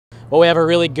Well, we have a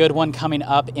really good one coming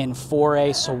up in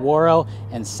 4A, Saguaro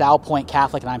and Salpointe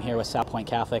Catholic, and I'm here with Salpointe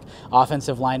Catholic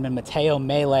offensive lineman Matteo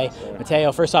Mele.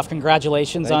 Matteo, first off,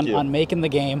 congratulations on making the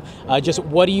game. Just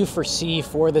what do you foresee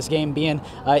for this game being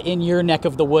in your neck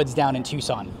of the woods down in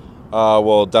Tucson?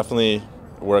 Well, definitely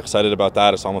we're excited about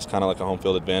that. It's almost kind of like a home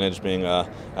field advantage being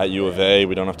at U of A.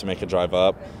 We don't have to make a drive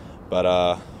up,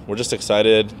 but we're just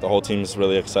excited. The whole team's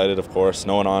really excited, of course.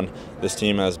 No one on this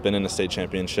team has been in a state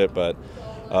championship, but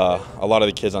a lot of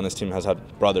the kids on this team has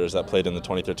had brothers that played in the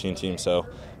 2013 team, so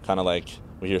kind of like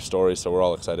we hear stories, so we're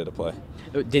all excited to play.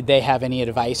 Did they have any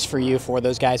advice for you for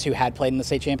those guys who had played in the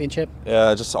state championship?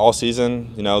 Yeah, just all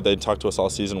season. You know, they talk to us all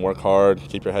season, work hard,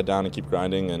 keep your head down and keep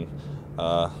grinding, and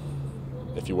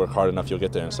if you work hard enough, you'll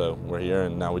get there. And so we're here,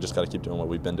 and now we just got to keep doing what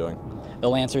we've been doing. The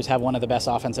Lancers have one of the best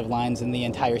offensive lines in the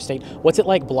entire state. What's it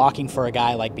like blocking for a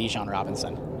guy like Bijan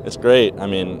Robinson? It's great. I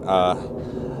mean,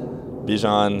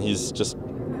 Bijan,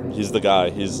 he's the guy.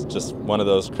 He's just one of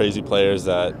those crazy players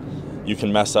that you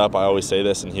can mess up. I always say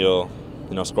this, and he'll,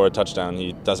 score a touchdown.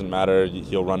 He doesn't matter.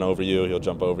 He'll run over you. He'll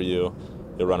jump over you.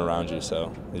 He'll run around you.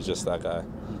 So he's just that guy.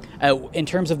 In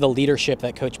terms of the leadership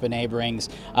that Coach Benet brings,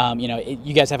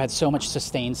 you guys have had so much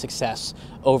sustained success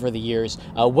over the years.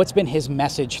 What's been his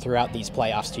message throughout these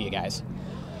playoffs to you guys?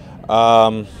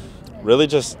 Really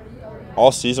just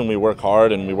all season we work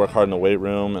hard, and we work hard in the weight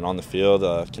room and on the field,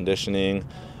 conditioning,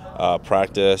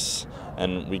 practice,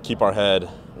 and we keep our head.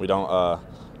 We don't,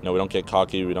 we don't get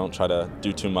cocky. We don't try to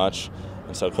do too much.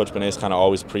 And so Coach Benet's kind of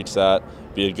always preached that,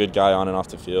 be a good guy on and off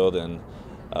the field, and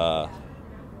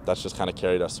that's just kind of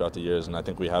carried us throughout the years, and I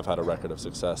think we have had a record of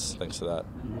success thanks to that.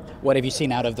 What have you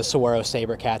seen out of the Saguaro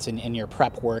SaberCats in your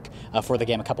prep work for the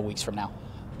game a couple weeks from now?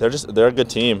 They're a good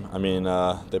team. I mean,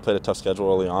 they played a tough schedule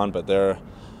early on, but they're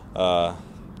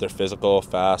physical,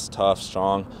 fast, tough,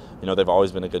 strong. They've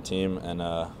always been a good team,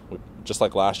 and just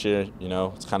like last year,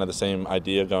 it's kind of the same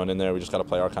idea going in there. We just got to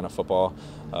play our kind of football,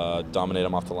 dominate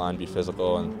them off the line, be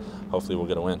physical, and hopefully we'll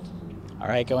get a win. All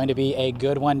right, going to be a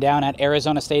good one down at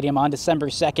Arizona Stadium on December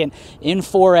 2nd. In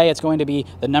 4A, it's going to be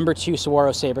the #2 Saguaro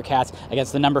SaberCats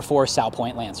against the #4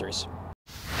 Salpointe Lancers.